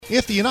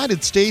If the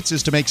United States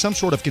is to make some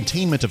sort of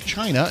containment of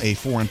China a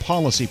foreign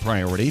policy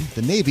priority,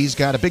 the Navy's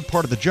got a big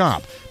part of the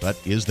job. But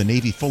is the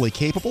Navy fully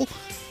capable?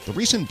 The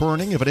recent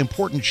burning of an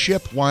important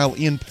ship while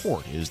in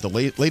port is the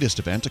latest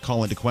event to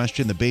call into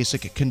question the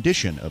basic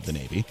condition of the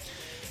Navy.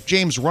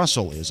 James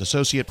Russell is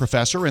Associate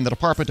Professor in the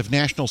Department of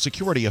National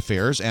Security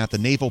Affairs at the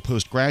Naval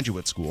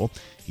Postgraduate School.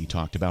 He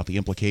talked about the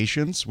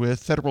implications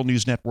with Federal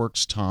News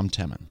Network's Tom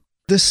Temin.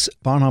 This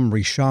Bonhomme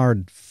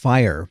Richard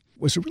fire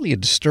was really a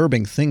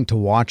disturbing thing to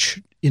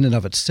watch in and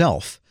of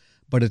itself,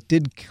 but it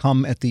did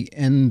come at the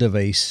end of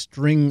a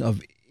string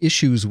of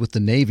issues with the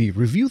Navy.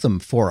 Review them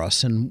for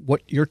us and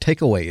what your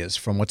takeaway is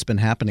from what's been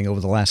happening over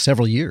the last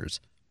several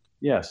years.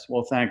 Yes,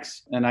 well,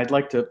 thanks. And I'd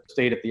like to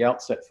state at the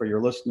outset for your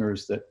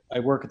listeners that I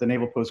work at the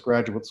Naval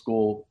Postgraduate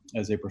School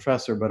as a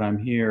professor, but I'm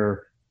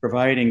here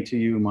providing to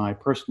you my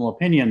personal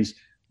opinions,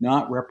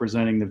 not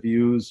representing the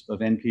views of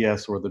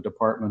NPS or the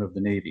Department of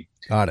the Navy.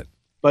 Got it.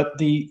 But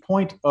the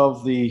point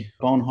of the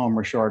Bonhomme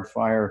Richard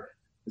fire,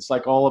 it's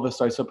like all of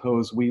us, I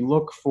suppose, we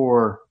look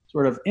for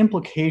sort of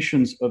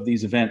implications of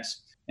these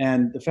events.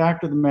 And the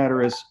fact of the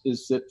matter is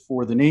that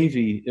for the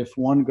Navy, if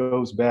one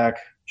goes back,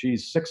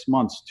 6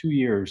 months, 2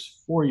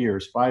 years, 4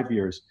 years, 5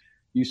 years,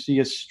 you see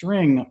a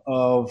string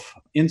of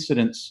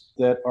incidents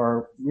that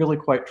are really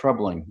quite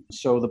troubling.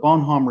 So the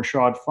Bonhomme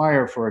Richard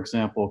fire, for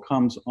example,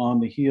 comes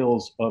on the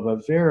heels of a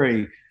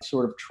very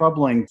sort of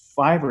troubling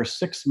 5 or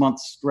 6 month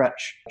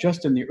stretch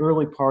just in the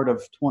early part of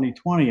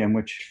 2020, in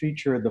which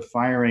featured the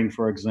firing,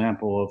 for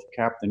example, of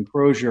Captain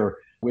Crozier,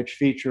 which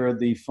featured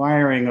the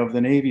firing of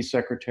the Navy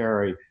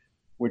Secretary,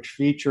 which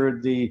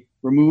featured the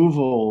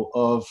removal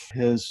of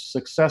his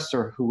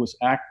successor who was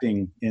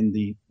acting in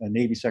the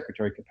Navy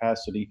Secretary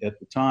capacity at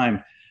the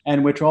time,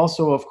 and which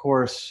also, of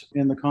course,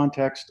 in the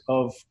context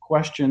of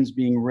questions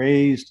being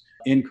raised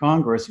in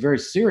Congress, very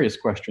serious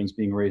questions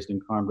being raised in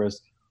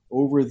Congress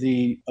over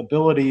the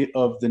ability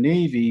of the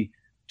Navy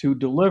to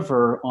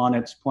deliver on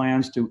its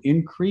plans to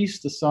increase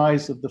the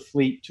size of the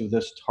fleet to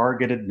this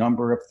targeted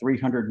number of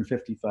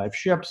 355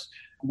 ships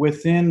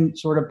within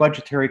sort of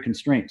budgetary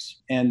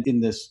constraints. And in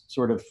this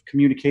sort of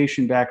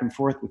communication back and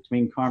forth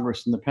between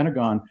Congress and the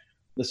Pentagon,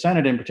 the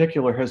Senate in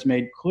particular has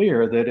made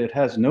clear that it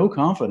has no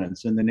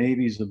confidence in the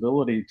Navy's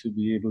ability to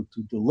be able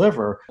to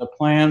deliver the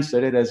plans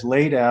that it has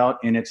laid out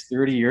in its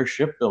 30-year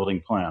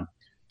shipbuilding plan.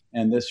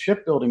 And this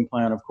shipbuilding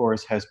plan, of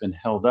course, has been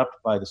held up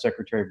by the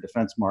Secretary of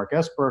Defense, Mark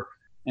Esper,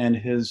 and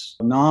his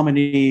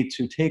nominee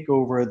to take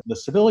over the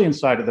civilian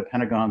side of the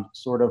Pentagon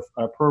sort of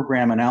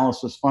program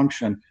analysis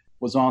function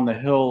was on the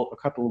Hill a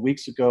couple of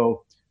weeks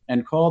ago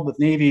and called the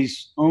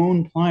Navy's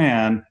own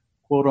plan,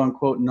 quote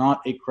unquote,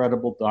 not a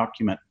credible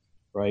document,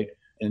 right?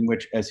 In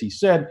which, as he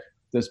said,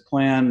 this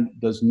plan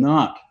does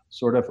not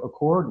sort of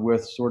accord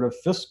with sort of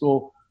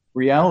fiscal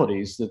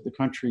realities that the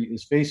country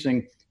is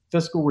facing.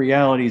 Fiscal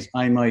realities,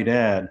 I might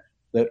add,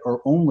 that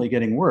are only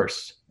getting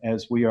worse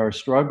as we are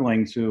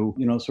struggling to,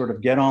 sort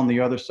of get on the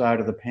other side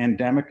of the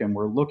pandemic. And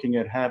we're looking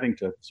at having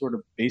to sort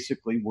of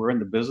basically, we're in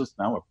the business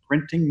now of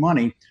printing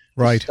money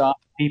to stop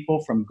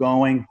people from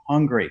going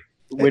hungry,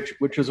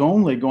 which is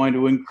only going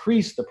to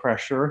increase the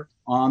pressure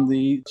on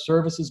the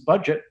services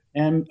budget.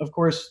 And of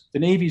course, the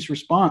Navy's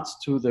response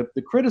to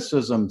the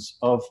criticisms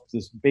of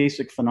this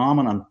basic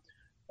phenomenon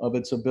of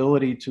its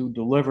ability to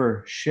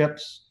deliver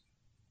ships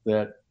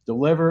that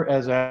deliver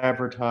as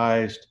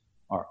advertised,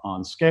 are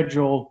on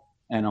schedule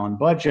and on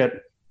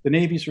budget, the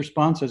Navy's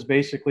response has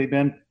basically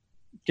been,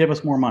 give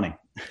us more money.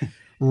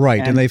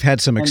 Right, and they've had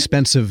some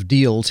expensive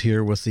deals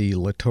here with the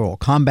Littoral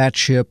Combat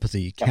Ship,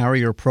 the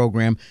carrier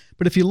program.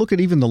 But if you look at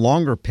even the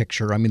longer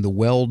picture, I mean, the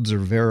welds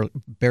are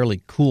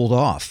barely cooled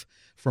off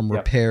from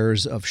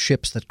repairs of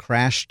ships that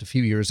crashed a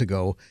few years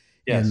ago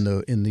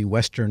in the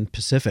Western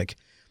Pacific.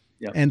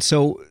 And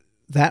so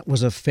that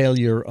was a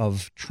failure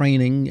of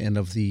training and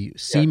of the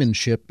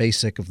seamanship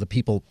basic of the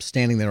people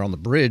standing there on the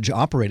bridge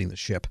operating the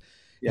ship.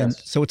 And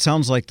so it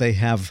sounds like they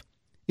have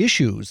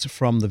issues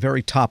from the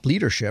very top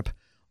leadership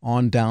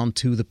on down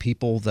to the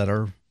people that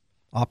are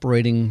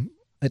operating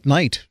at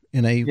night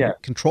in a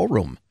control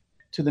room.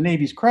 To the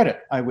Navy's credit,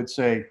 I would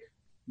say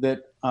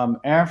that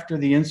after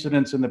the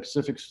incidents in the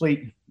Pacific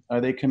Fleet,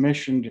 they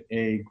commissioned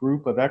a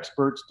group of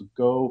experts to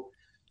go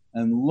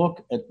and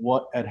look at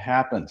what had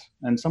happened.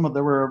 And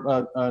there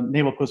were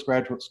Naval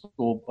Postgraduate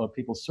School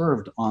people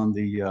served on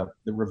the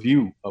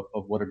review of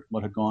what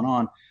had gone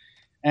on.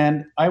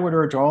 And I would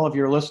urge all of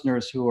your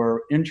listeners who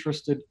are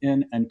interested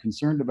in and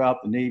concerned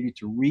about the Navy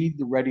to read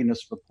the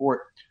readiness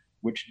report,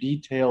 which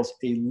details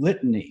a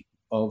litany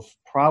of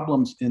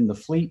problems in the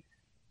fleet.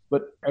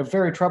 But a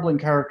very troubling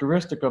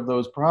characteristic of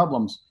those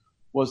problems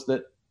was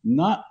that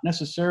not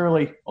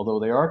necessarily, although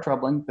they are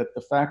troubling, that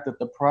the fact that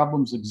the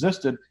problems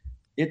existed,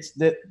 it's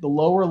that the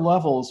lower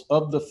levels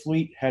of the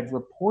fleet had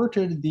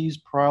reported these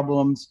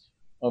problems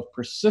of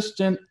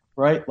persistent,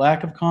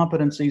 lack of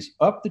competencies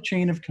up the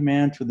chain of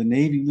command to the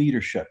Navy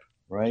leadership,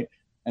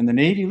 And the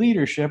Navy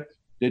leadership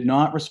did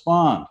not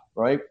respond,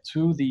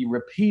 to the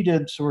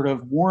repeated sort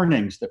of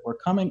warnings that were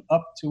coming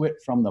up to it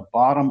from the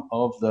bottom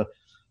of the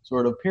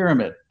sort of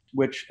pyramid,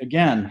 which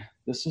again,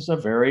 this is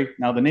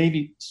now the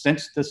Navy,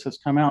 since this has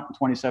come out in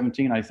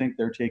 2017, I think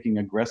they're taking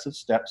aggressive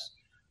steps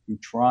to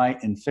try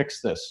and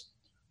fix this,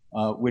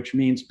 which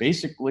means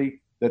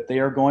basically that they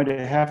are going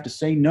to have to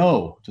say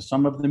no to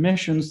some of the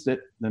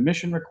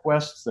mission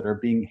requests that are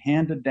being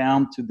handed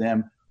down to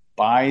them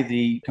by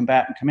the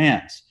combatant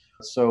commands.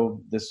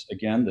 So this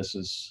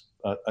is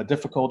a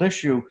difficult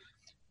issue,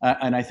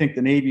 and I think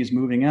the Navy is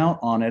moving out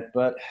on it.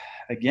 But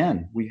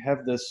again, we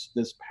have this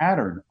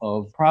pattern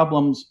of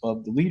problems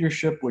of the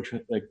leadership, which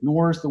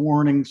ignores the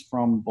warnings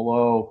from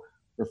below,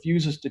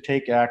 refuses to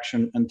take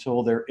action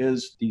until there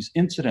is these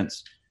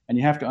incidents. And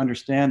you have to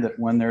understand that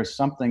when there's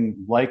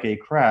something like a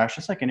crash,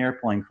 it's like an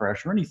airplane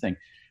crash or anything,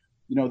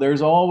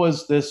 there's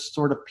always this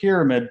sort of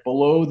pyramid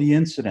below the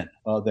incident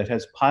that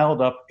has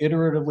piled up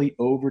iteratively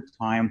over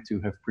time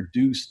to have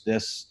produced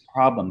this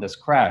problem, this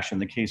crash, in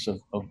the case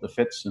of the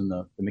Fitz and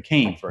the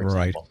McCain, for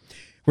example. Right.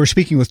 We're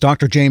speaking with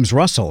Dr. James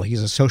Russell.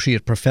 He's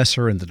Associate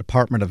Professor in the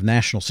Department of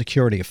National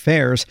Security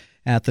Affairs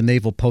at the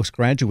Naval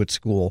Postgraduate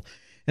School.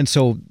 And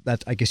so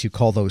that, I guess you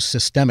call those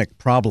systemic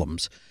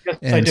problems. Yes,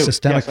 and I do.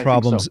 systemic Yes,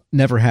 problems so.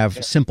 never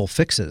have simple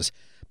fixes.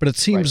 But it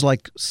seems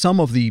like some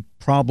of the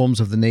problems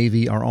of the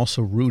Navy are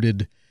also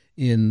rooted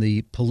in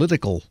the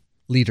political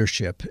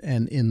leadership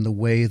and in the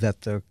way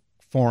that the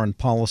foreign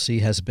policy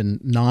has been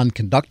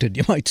non-conducted,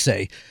 you might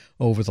say,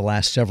 over the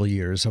last several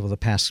years, over the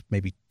past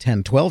maybe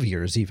 10, 12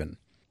 years even.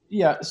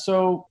 Yeah,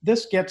 so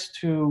this gets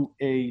to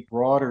a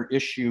broader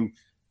issue,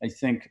 I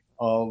think,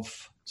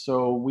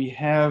 we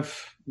have,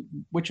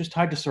 which is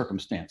tied to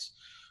circumstance.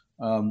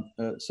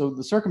 So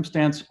the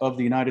circumstance of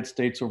the United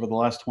States over the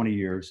last 20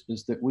 years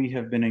is that we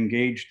have been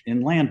engaged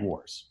in land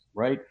wars,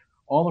 right?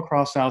 All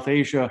across South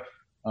Asia,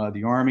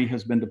 the Army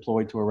has been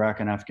deployed to Iraq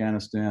and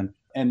Afghanistan.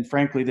 And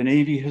frankly, the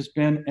Navy has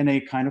been in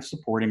a kind of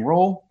supporting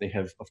role. They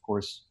have, of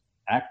course,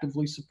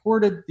 actively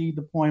supported the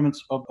deployments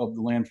of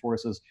the land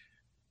forces.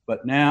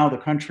 But now the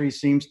country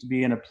seems to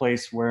be in a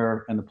place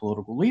where, and the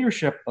political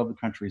leadership of the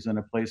country is in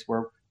a place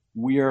where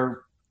we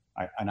are,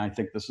 and I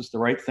think this is the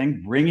right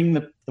thing, bringing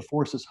the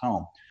forces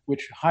home,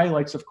 which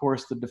highlights, of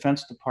course, the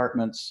Defense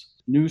Department's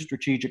new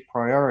strategic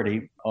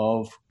priority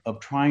of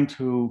trying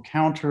to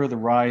counter the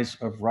rise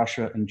of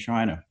Russia and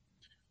China.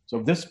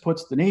 So this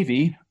puts the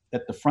Navy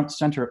at the front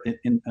center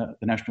in the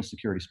national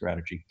security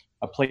strategy,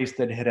 a place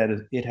that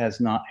it has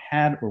not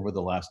had over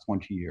the last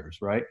 20 years,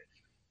 right?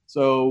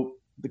 So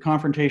the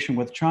confrontation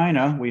with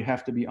China, we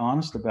have to be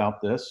honest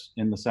about this,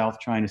 in the South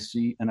China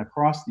Sea and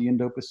across the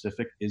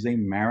Indo-Pacific is a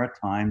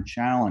maritime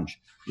challenge.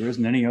 There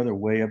isn't any other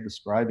way of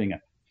describing it.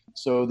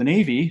 So the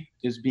Navy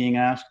is being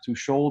asked to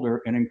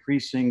shoulder an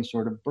increasing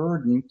sort of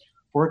burden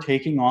for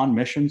taking on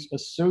missions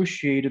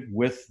associated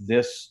with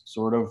this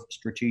sort of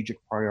strategic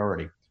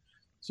priority.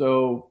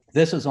 So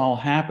this is all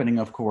happening,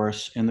 of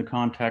course, in the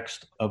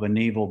context of a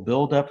naval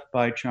buildup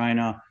by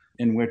China,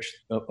 in which,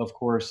 of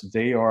course,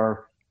 they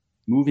are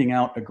moving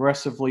out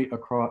aggressively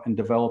across and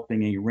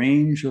developing a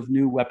range of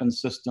new weapon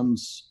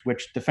systems,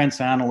 which defense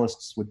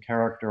analysts would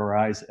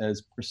characterize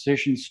as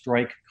precision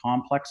strike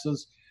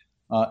complexes,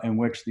 in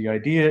which the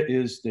idea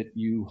is that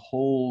you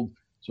hold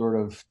sort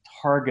of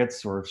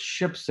targets or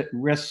ships at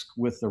risk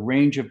with a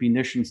range of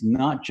munitions,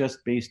 not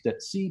just based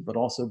at sea, but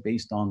also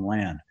based on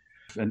land.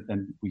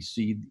 And we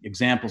see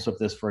examples of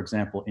this, for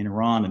example, in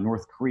Iran and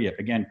North Korea,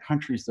 again,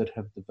 countries that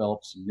have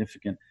developed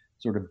significant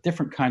sort of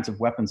different kinds of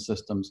weapon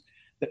systems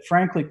that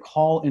frankly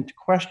call into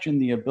question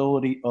the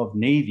ability of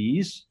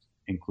navies,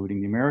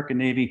 including the American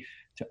Navy,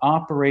 to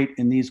operate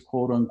in these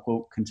quote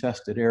unquote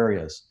contested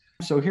areas.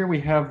 So here we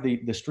have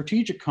the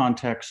strategic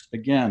context.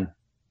 Again,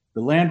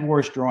 the land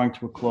wars drawing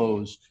to a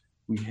close.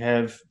 We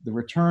have the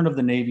return of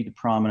the Navy to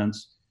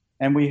prominence,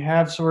 and we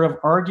have sort of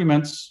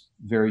arguments,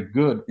 very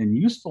good and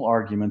useful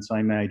arguments,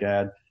 I might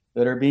add,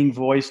 that are being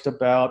voiced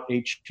about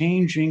a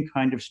changing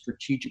kind of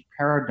strategic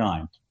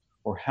paradigm,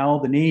 or how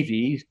the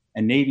Navy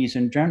and navies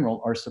in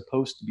general are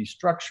supposed to be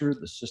structured,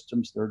 the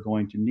systems they're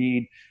going to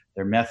need,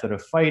 their method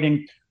of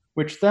fighting,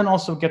 which then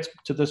also gets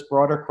to this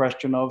broader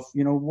question of,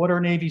 what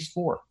are navies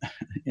for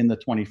in the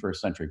 21st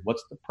century?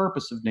 What's the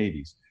purpose of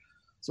navies?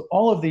 So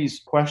all of these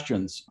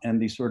questions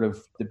and these sort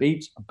of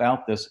debates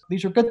about this,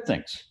 these are good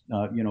things,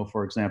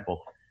 for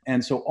example.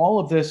 And so all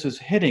of this is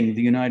hitting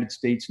the United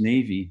States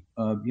Navy,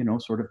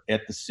 sort of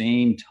at the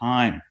same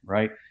time,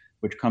 right?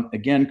 Which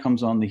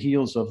comes on the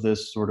heels of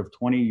this sort of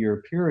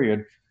 20-year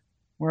period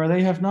where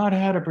they have not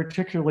had a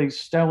particularly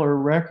stellar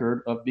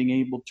record of being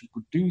able to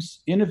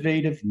produce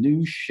innovative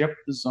new ship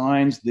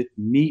designs that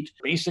meet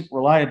basic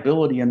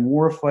reliability and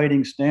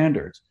warfighting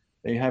standards.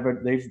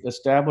 They've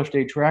established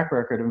a track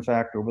record, in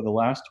fact, over the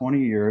last 20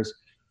 years,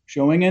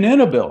 showing an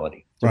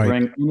inability to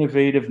bring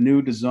innovative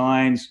new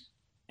designs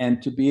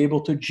and to be able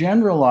to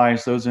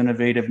generalize those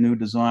innovative new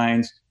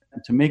designs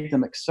and to make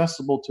them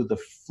accessible to the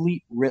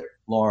fleet writ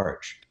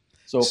large.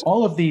 So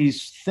all of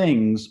these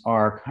things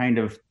are kind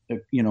of,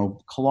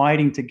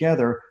 colliding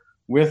together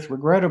with,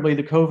 regrettably,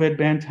 the COVID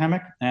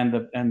pandemic and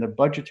the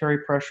budgetary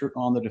pressure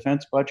on the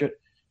defense budget.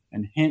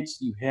 And hence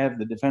you have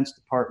the Defense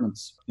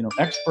Department's,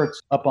 experts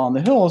up on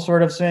the Hill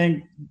sort of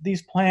saying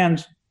these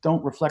plans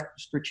don't reflect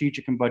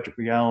strategic and budget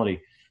reality.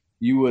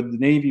 The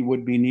Navy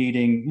would be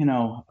needing,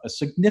 a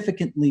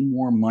significantly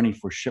more money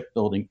for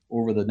shipbuilding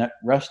over the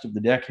rest of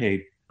the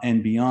decade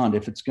and beyond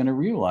if it's going to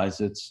realize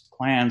its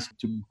plans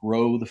to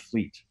grow the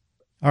fleet.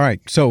 All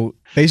right. So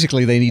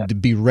basically, they need to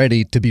be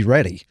ready to be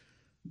ready.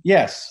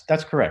 Yes,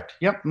 that's correct.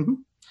 Yep. Mm-hmm.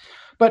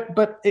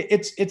 But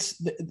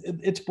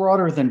it's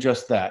broader than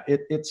just that.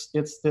 It's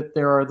that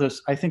there are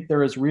this. I think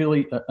there is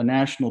really a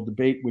national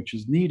debate which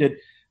is needed,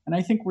 and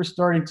I think we're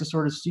starting to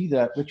sort of see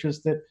that, which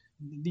is that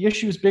the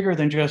issue is bigger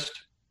than just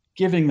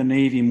giving the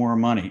Navy more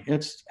money.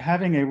 It's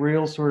having a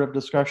real sort of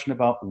discussion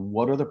about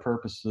what are the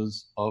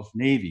purposes of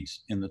navies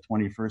in the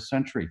 21st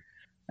century.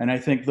 And I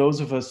think those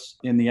of us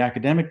in the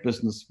academic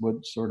business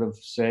would sort of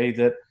say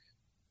that,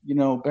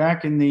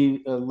 back in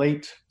the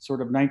late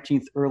sort of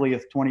 19th,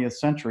 earliest 20th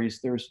centuries,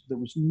 there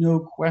was no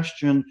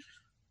question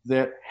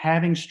that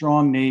having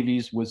strong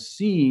navies was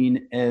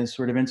seen as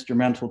sort of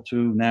instrumental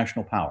to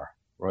national power,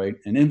 right,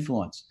 and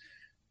influence.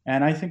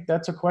 And I think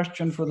that's a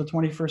question for the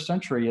 21st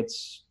century.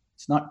 It's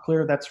not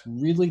clear that's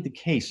really the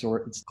case, or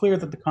it's clear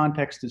that the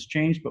context has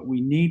changed, but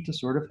we need to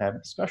sort of have a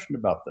discussion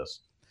about this.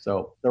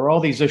 So there are all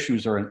these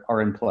issues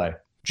are in play.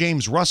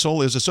 James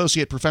Russell is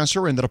Associate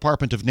Professor in the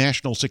Department of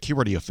National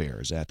Security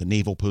Affairs at the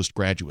Naval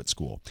Postgraduate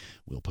School.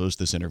 We'll post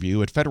this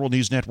interview at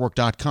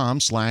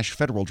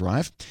federalnewsnetwork.com/Federal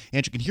Drive,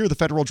 and you can hear the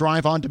Federal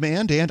Drive on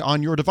demand and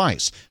on your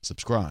device.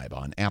 Subscribe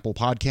on Apple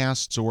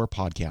Podcasts or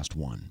Podcast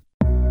One.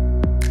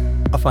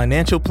 A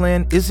financial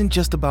plan isn't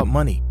just about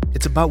money.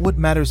 It's about what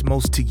matters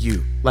most to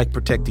you, like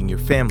protecting your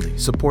family,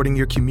 supporting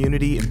your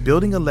community, and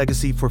building a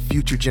legacy for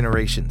future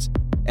generations.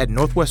 At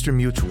Northwestern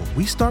Mutual,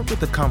 we start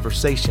with a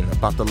conversation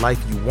about the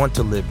life you want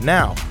to live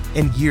now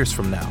and years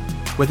from now.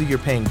 Whether you're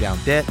paying down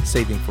debt,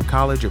 saving for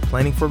college, or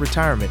planning for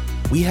retirement,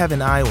 we have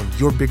an eye on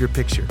your bigger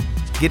picture.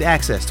 Get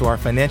access to our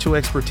financial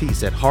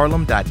expertise at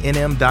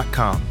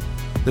harlem.nm.com.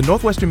 The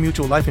Northwestern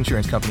Mutual Life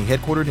Insurance Company,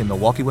 headquartered in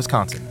Milwaukee,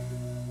 Wisconsin.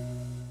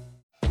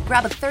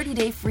 Grab a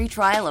 30-day free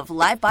trial of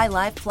Live by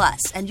Live Plus,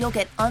 and you'll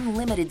get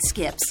unlimited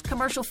skips,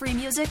 commercial-free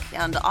music,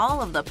 and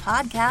all of the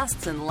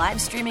podcasts and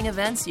live streaming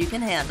events you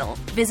can handle.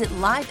 Visit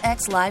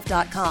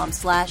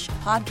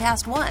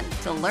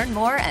livexlive.com/podcast1 to learn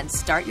more and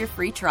start your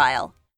free trial.